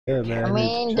Your Yeah, gear. man, I I need to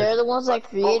mean, check. they're the ones that But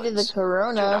created the bullets do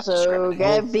corona, not so discriminate.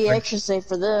 gotta be I, extra safe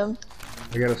for them.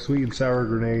 I got a sweet and sour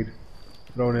grenade.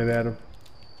 Throwing it at him.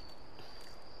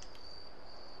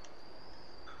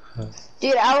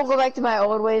 Dude, I will go back to my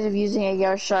old ways of using a Gauss You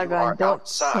are shotgun. Don't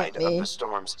outside tempt of the me.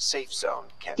 storm's safe zone,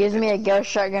 Gives me candidate. a Gauss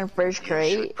shotgun first You should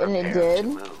crate, and it prepare did. to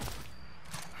move.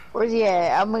 Where's he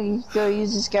at? I'm gonna go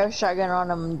use this Gauss shotgun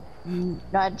on him.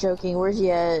 Not joking. Where's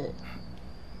he at?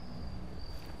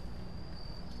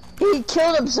 He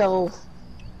killed himself.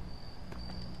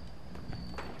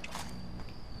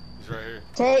 He's right here.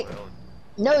 Take. Right on.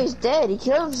 No, he's dead. He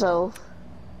killed himself.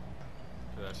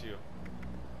 So that's you.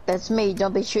 That's me.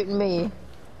 Don't be shooting me.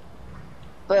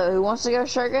 But who wants to go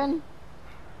shotgun?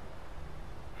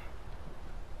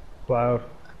 Cloud.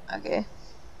 Okay.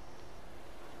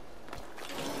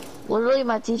 Literally,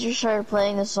 my teacher started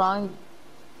playing the song.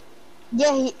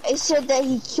 Yeah, he said that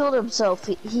he killed himself.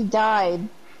 He died.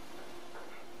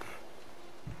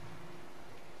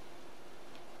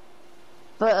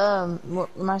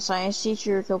 But my science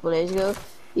teacher a couple days ago,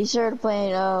 he started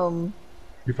playing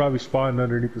You probably spawned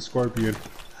underneath the scorpion.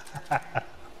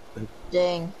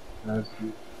 dang. That's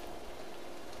good.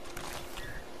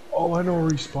 Oh, I know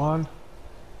where he spawned.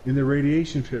 In the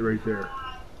radiation pit right there.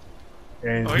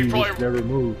 And Oh, he he just probably- never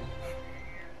moved.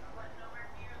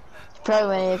 Probably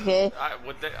went AFK.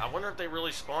 I wonder if they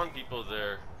really spawned people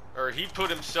there. Or he put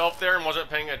himself there and wasn't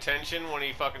paying attention when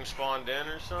he fucking spawned in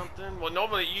or something. Well,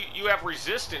 normally you have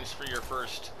resistance for your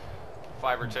first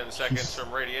 5 or 10 seconds from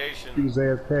He radiation. was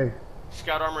AFK.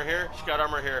 Scout armor here. Scout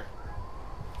armor here.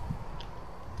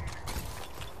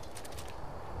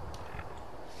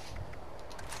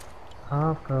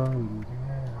 How come?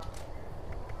 Yeah.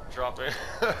 Dropping,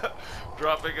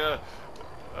 dropping a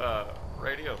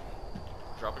radio.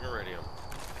 Dropping a radio.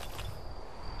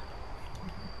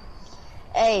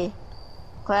 Hey,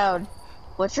 Cloud,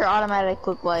 what's your automatic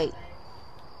look like?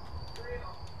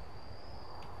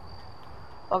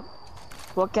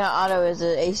 What kind of auto is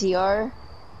it? ACR?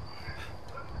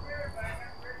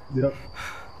 Yep.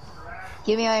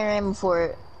 Give me all your ammo for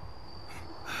it.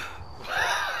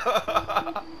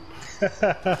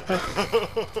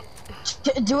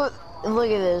 Do it.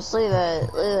 Look at this. Look at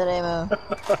that. Look at that ammo.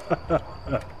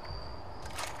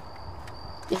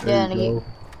 Get down There you and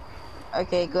go.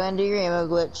 okay, go ahead and do your ammo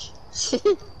glitch.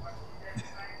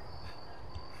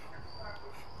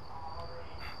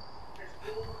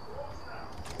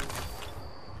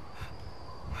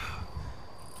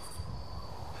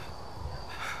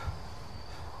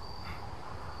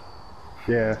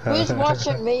 Yeah. Who's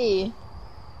watching me?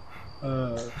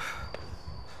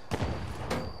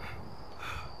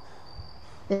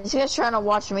 This guy's trying to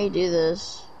watch me do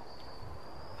this.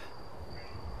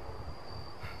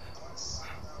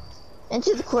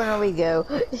 Into the corner we go.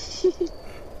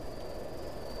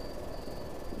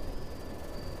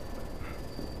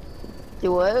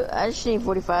 Do what? I just need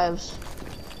 45s.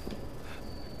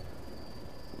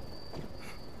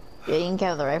 Yeah, you can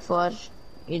count the rifle. I just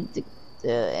need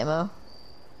the ammo.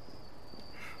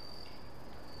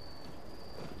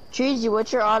 Treasy,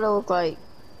 what's your auto look like?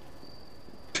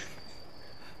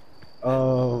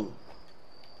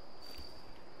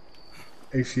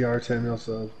 ACR 10 mil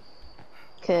sub.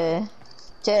 Okay.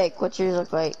 Tech, what's yours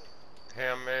look like?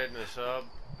 Handmade and a sub.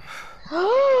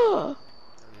 Can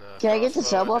And I get the crossbow,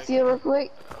 sub I off think. you real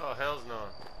quick? Oh, hell's no.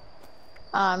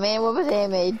 Aw man, what was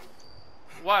handmade?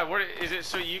 Why? What is it?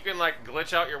 So you can like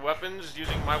glitch out your weapons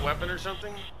using my weapon or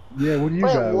something? Yeah, what do you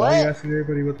Wait, got? Why are you what? asking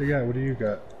everybody what they got? What do you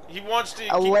got? He wants to A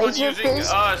keep on laser using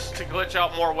fist? us to glitch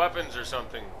out more weapons or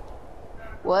something.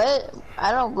 What?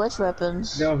 I don't glitch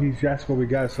weapons. No, he's asked what we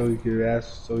got so he could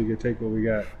ask, so he could take what we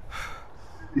got.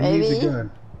 He Maybe. needs a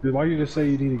gun. Then why don't you just say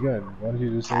you need a gun? Why don't you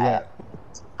just say that?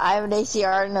 I have an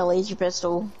ACR and a laser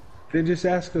pistol. Then just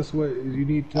ask us what you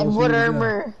need. Tell And us what you need a gun.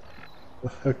 armor?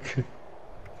 Okay.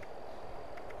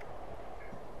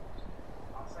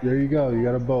 There you go. You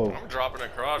got a bow. I'm dropping a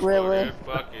crossbow, Really? dude.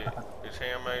 Fuck it. It's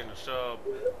handmade and a sub.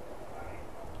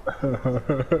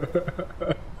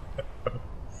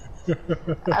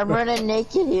 I'm running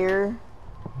naked here.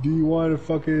 Do you want a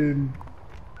fucking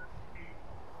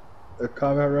a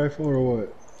combat rifle or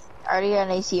what? I already got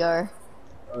an ACR.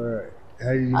 All right.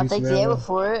 Hey, you I'll need take some the ammo ammo?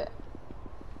 for it.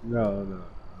 No.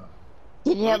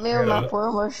 Can you help me with my Yeah. poor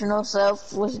emotional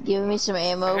self with giving me some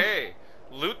ammo? Hey,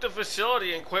 loot the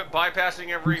facility and quit bypassing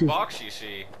every just- box you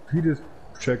see. He just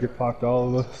check it, pocked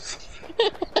all of us.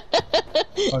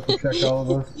 Fucking check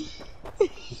all of us.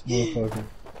 This motherfucker.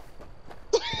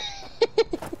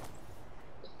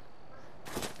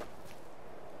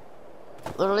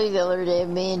 Literally the other day,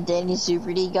 me and Danny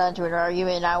Super D got into an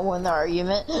argument and I won the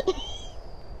argument.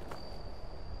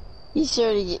 He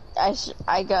said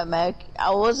I got mad.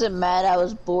 I wasn't mad. I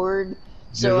was bored.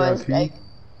 So JRP?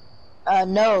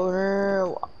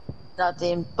 no,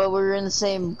 nothing. But we were in the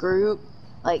same group,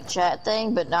 like chat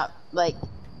thing, but not like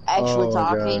actually Oh my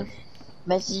talking. gosh.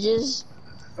 Messages.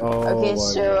 Oh Okay, my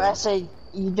so I gosh. said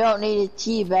you don't need to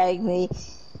teabag me,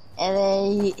 and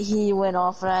then he went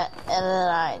off on that, and then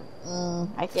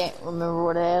I can't remember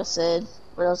what else said.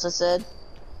 What else I said?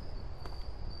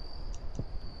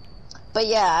 But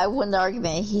yeah, I won the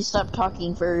argument. He stopped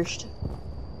talking first.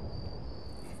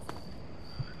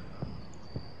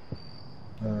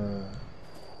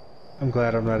 I'm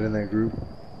glad I'm not in that group.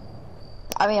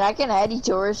 I mean, I can add you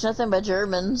to her. It's nothing but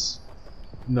Germans.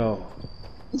 No.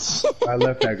 I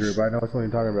left that group. I know which one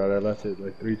you're talking about. I left it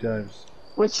like 3 times.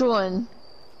 Which one?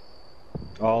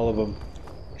 All of them.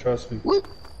 Trust me. What?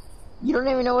 You don't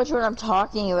even know which one I'm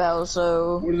talking about,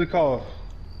 so What is it called?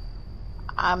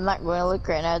 I'm not going to look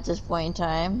right now at this point in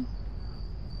time.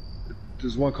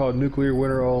 There's one called Nuclear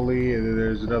Winter Only, and then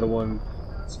there's another one,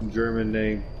 some German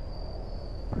name.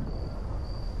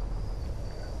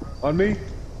 On me?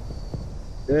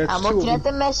 Yeah, it's I'm 2 looking of at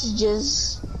them. the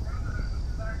messages.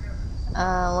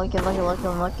 Looking.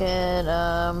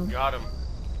 Got him.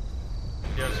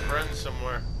 He has friends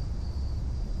somewhere.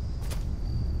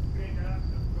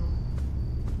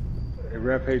 Hey,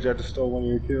 Rampage, I just stole one of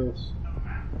your kills.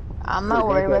 I'm not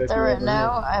worried about that right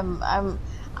now.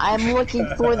 I'm looking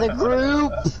for the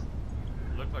group.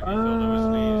 Looked like he fell to his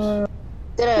knees.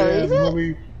 Did I Yeah, leave it?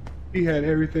 homie, he had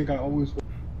everything I always wanted.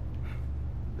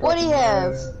 What do you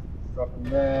have? Dropping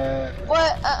that.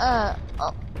 What?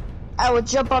 Oh, I would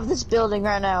jump off this building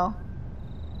right now.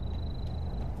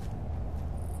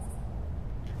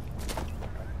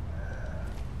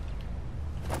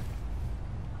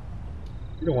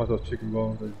 You don't want those chicken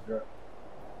bones that you got.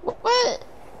 What?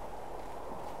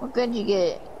 What gun did you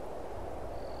get?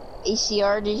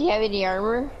 ACR? Did you have any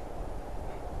armor?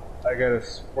 I got a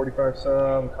 45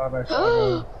 sub, combat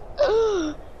shotgun.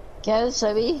 Can I have a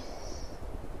subby?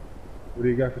 What do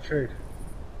you got for trade?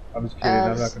 I'm just kidding.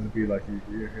 I'm not going to be like you.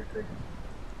 You're here taking.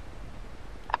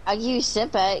 I'll give you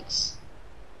Stimpaks.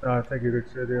 No, take it.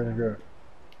 It's right there on the go.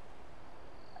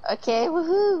 Okay,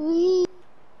 woohoo! Wee.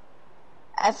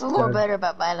 I feel more Yeah. better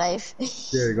about my life.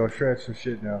 Yeah, go shred some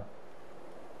shit now.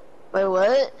 Wait,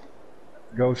 what?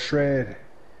 Go shred.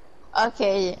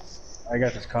 Okay. I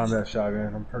got this combat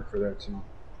shotgun. I'm perked for that too.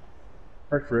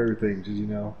 Perked for everything, did you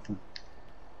know? For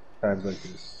times like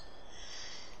this.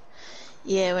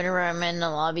 Yeah, whenever I'm in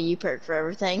the lobby, you perk for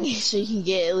everything, so you can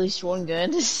get at least one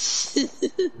gun.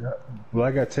 Yeah. Well, I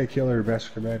got Take Killer and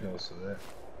Master Commando, so that.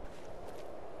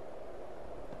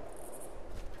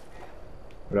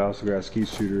 But I also got a Ski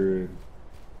Shooter and,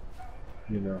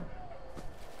 you know.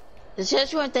 Does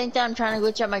just one think that I'm trying to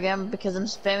glitch out my gun because I'm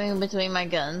spamming between my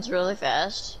guns really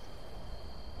fast?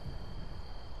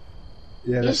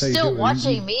 Yeah, You're that's how you do still it.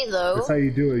 watching me though. That's how you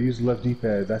do it. Use the left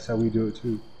D-pad. That's how we do it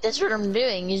too. That's what I'm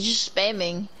doing. He's just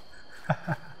spamming.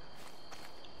 And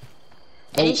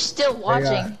he's still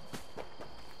watching.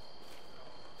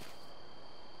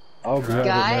 I'll grab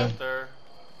Guy? it, man. Right there.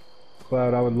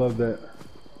 Cloud, I would love that.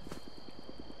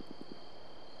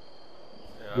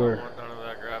 Yeah, I Where? don't want none of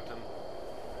that Grafton.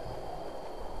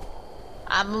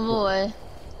 I'm a boy.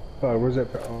 Cloud, where's that?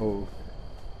 Oh,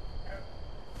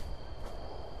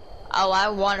 Oh, I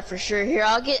want it for sure. Here,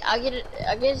 I'll get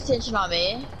his attention on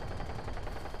me.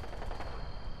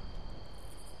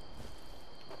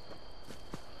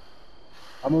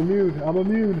 I'm immune. I'm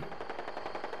immune.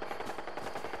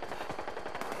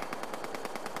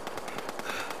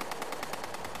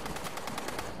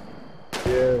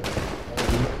 Yeah.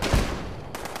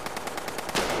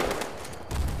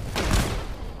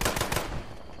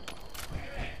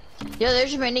 Yo,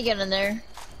 there's your minigun in there.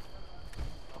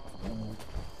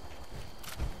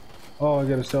 Oh, I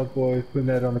got a stealth boy. Putting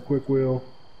that on the quick wheel.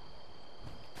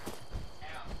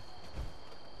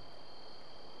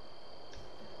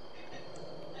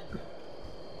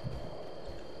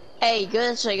 Hey, go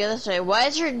this way, go this way. Why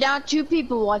is there now 2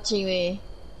 people watching me?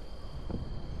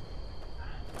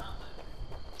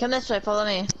 Come this way, follow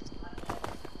me.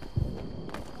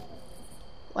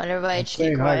 Why did everybody I'm just get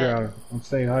staying high quiet? ground. I'm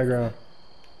staying high ground.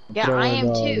 Yeah, I am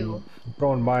too. I'm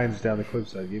throwing mines down the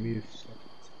cliffside. Give me a...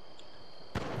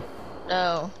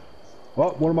 No. Oh,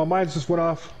 one of my mines just went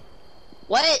off.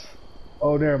 What?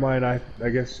 Oh, never mind. I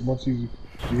guess once you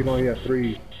can only have 3.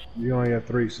 You can only have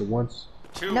 3. So once.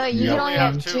 Two. No, you can only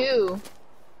have 2. 2.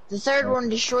 The third one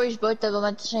destroys both of them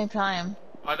at the same time.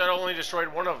 I thought I only destroyed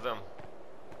one of them.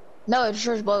 No, it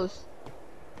destroys both.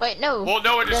 Wait, no. Well,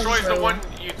 no, it doesn't destroys the destroy one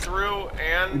you threw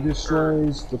and... It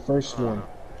destroys the first one.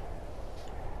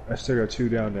 I still got 2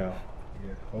 down now.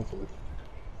 yet, hopefully.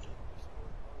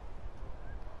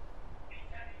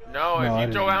 No, No, I if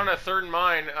you throw didn't. out a third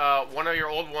mine, one of your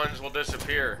old ones will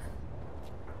disappear.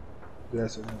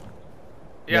 That's it.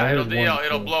 Yeah, I it'll heard one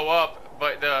it'll before. blow up,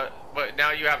 but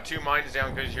now you have 2 mines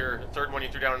down because your third one you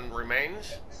threw down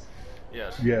remains.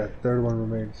 Yes. Yeah, third one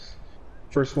remains.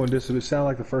 First one disappeared. It sounded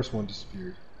like the first one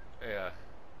disappeared. Yeah.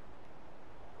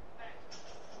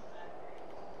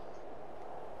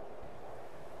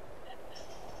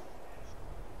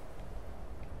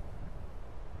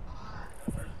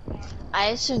 I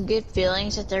have some good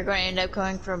feelings that they're going to end up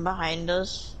coming from behind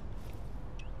us.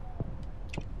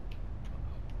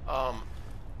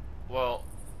 Well,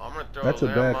 I'm gonna throw That's a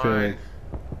a bad landmine. feeling.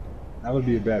 That would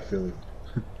be a bad feeling.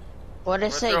 What did I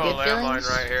I'm say? gonna throw Good a landmine feelings?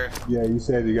 right here. Yeah, you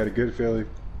said you got a good feeling.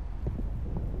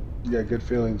 You got good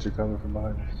feelings are coming from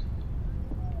behind us.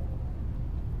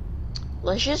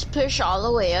 Let's just push all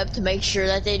the way up to make sure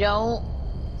that they don't.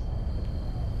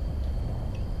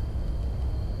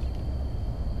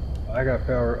 I got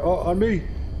power. Oh, on me!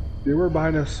 They were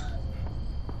behind us.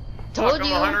 Told Fuck, I'm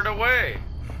you. 100 away.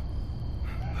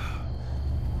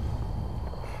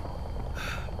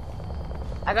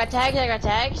 I got tags. I got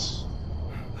tags.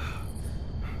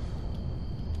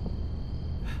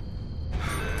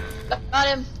 Got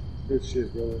him. Good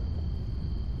shit, brother.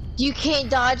 You can't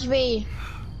dodge me.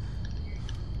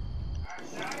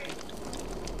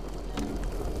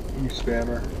 You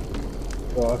spammer.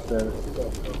 Oh, I said it.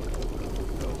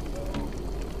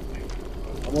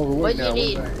 I'm overweight What do now. you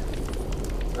need?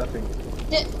 Nothing.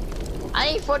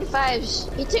 I need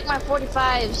 45s. He took my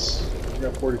 45s. I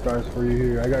got 45s for you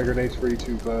here. I got grenades for you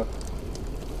too, Cloud.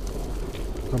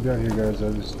 Come down here, guys.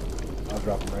 I'll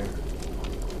drop them right here.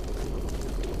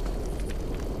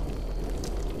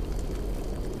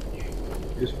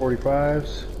 Here's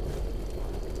 45s.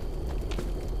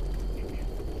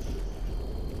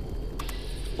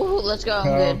 Ooh, let's go. I'm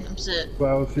good. I'm set.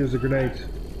 Cloud, here's the grenades.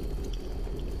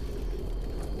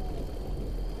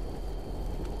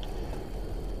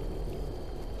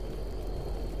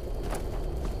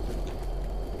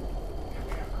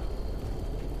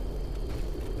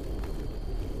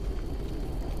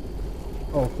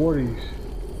 Oh, 40s.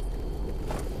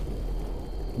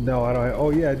 No, I don't have, oh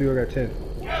yeah, I do, I got 10.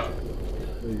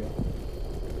 There you go.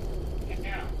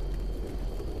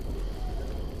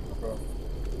 No problem.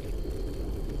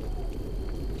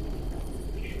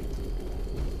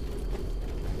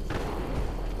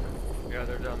 Yeah,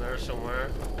 they're down there somewhere.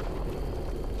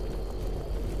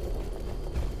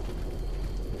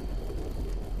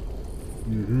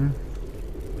 Mm-hmm.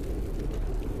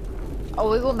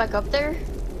 Oh, we going back up there?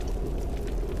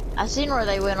 I seen where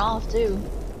they went off too.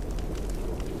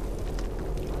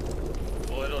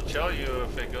 Well, it'll tell you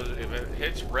if it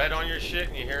hits red on your shit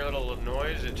and you hear a little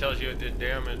noise, it tells you it did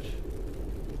damage.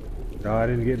 No, I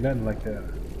didn't get nothing like that.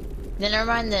 Then never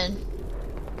mind then.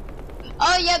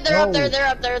 Oh yeah, they're up there. No. They're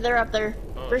up there. They're up there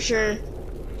Oh, for sure.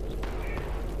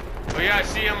 Well, yeah, I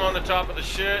see him on the top of the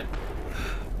shit.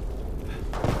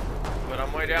 But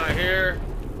I'm way down here.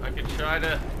 I could try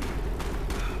to.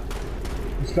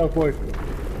 Stealth boy.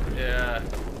 Yeah.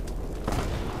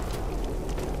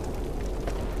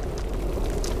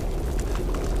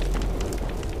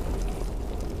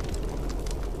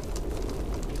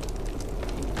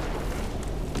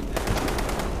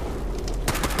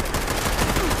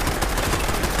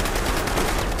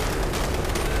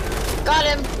 Got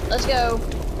him. Let's go.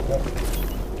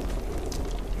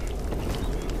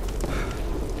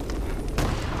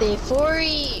 The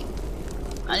 40.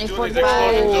 I need Doing these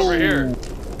explosions over 45. here.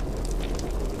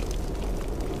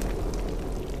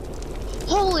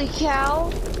 Holy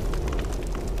cow.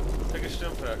 Take a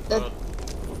stim pack. That-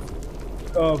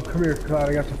 Come here, Cloud.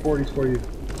 I got some 40s for you.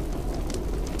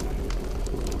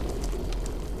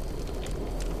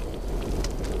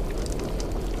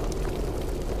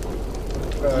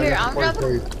 I Here, got I'm some 40s for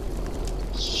dropping.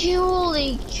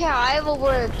 Holy cow. I have over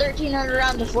 1,300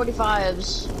 rounds of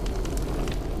 45s.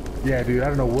 you. Yeah, dude. I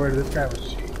don't know where this guy was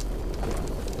cheating.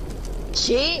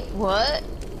 Cheat? What?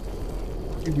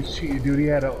 He was cheating, dude. He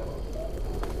had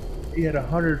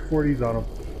 140s on him.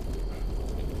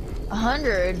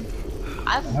 100?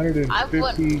 I've won.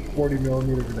 150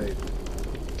 40mm grenades.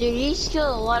 Dude, he's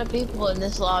killed a lot of people in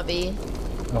this lobby.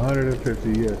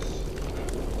 150, yes.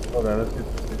 Hold on, let's get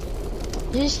this.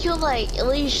 He's killed like at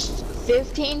least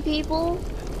 15 people?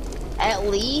 At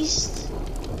least?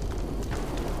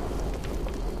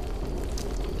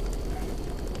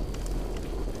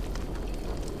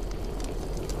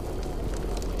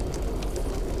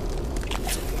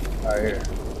 Right here.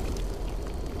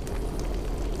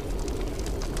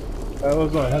 That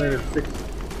was 160.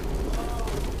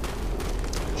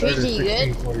 Trees, are you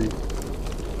good? 16 for you.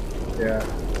 Yeah.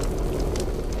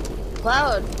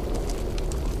 Cloud.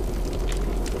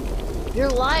 Your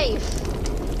life.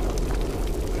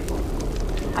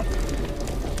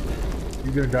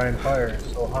 You're gonna die in fire.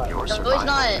 It's so hot. Your No, it's survival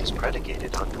not. is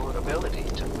predicated on your ability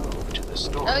to move to the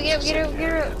store. Oh, get him.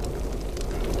 Get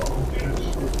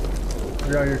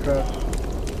out here, Cloud.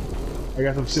 I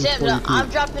got some Sims Stems, for you too. I'm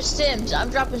dropping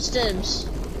stems.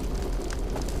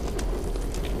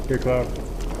 Here, Cloud.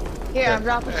 Here, Yeah. I'm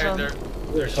dropping Hey, some. they're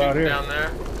Cloud shooting here. down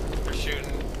there. They're shooting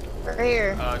Right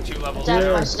here. 2 levels That's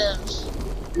Yeah. my down. stems.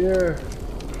 Here.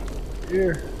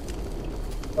 Here.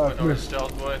 Oh, Putting come on here. a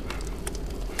stealth boy.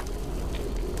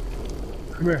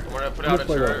 Come here. I'm gonna put Come out a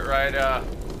here, turret right,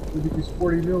 Look at these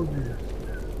 40 millimeters.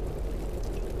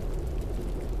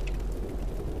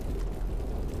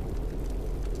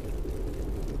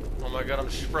 oh my god, I'm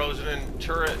frozen in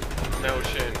turret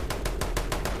motion.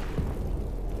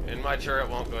 And my turret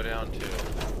won't go down too.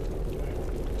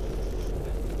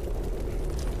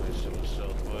 Nice little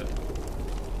stealth boy.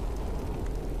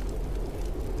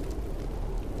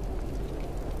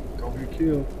 Don't get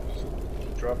killed.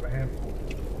 Just drop a handful.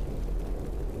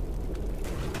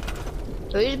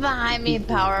 Who's behind me in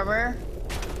power armor?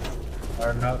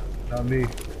 Or not me.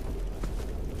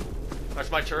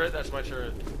 That's my turret, that's my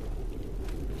turret.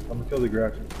 I'm gonna kill the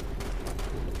Grafton.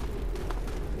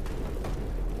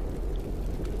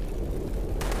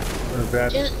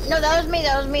 No, that was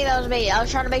me. I was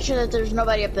trying to make sure that there's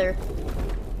nobody up there.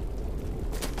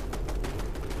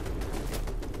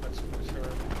 That's my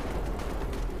turret.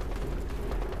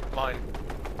 Mine.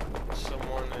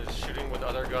 Someone is shooting with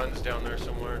other guns down there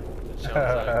somewhere. It sounds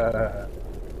like.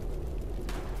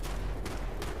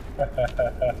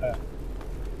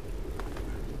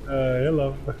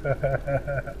 Hello.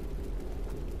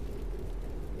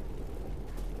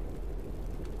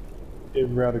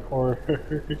 Came around the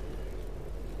corner.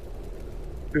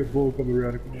 Big bull coming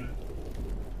around the corner.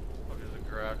 What is it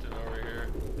crafting over here?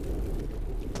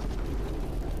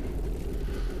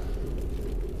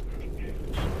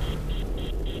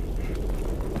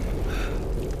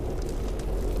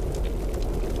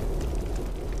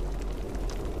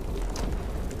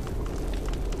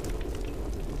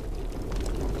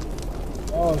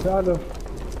 Oh, got him.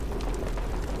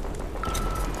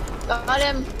 Got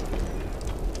him.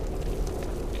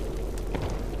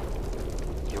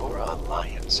 Your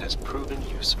alliance has proven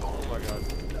useful. Oh my god.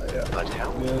 Yeah. But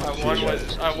how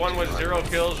Yeah. I won with 0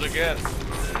 kills again.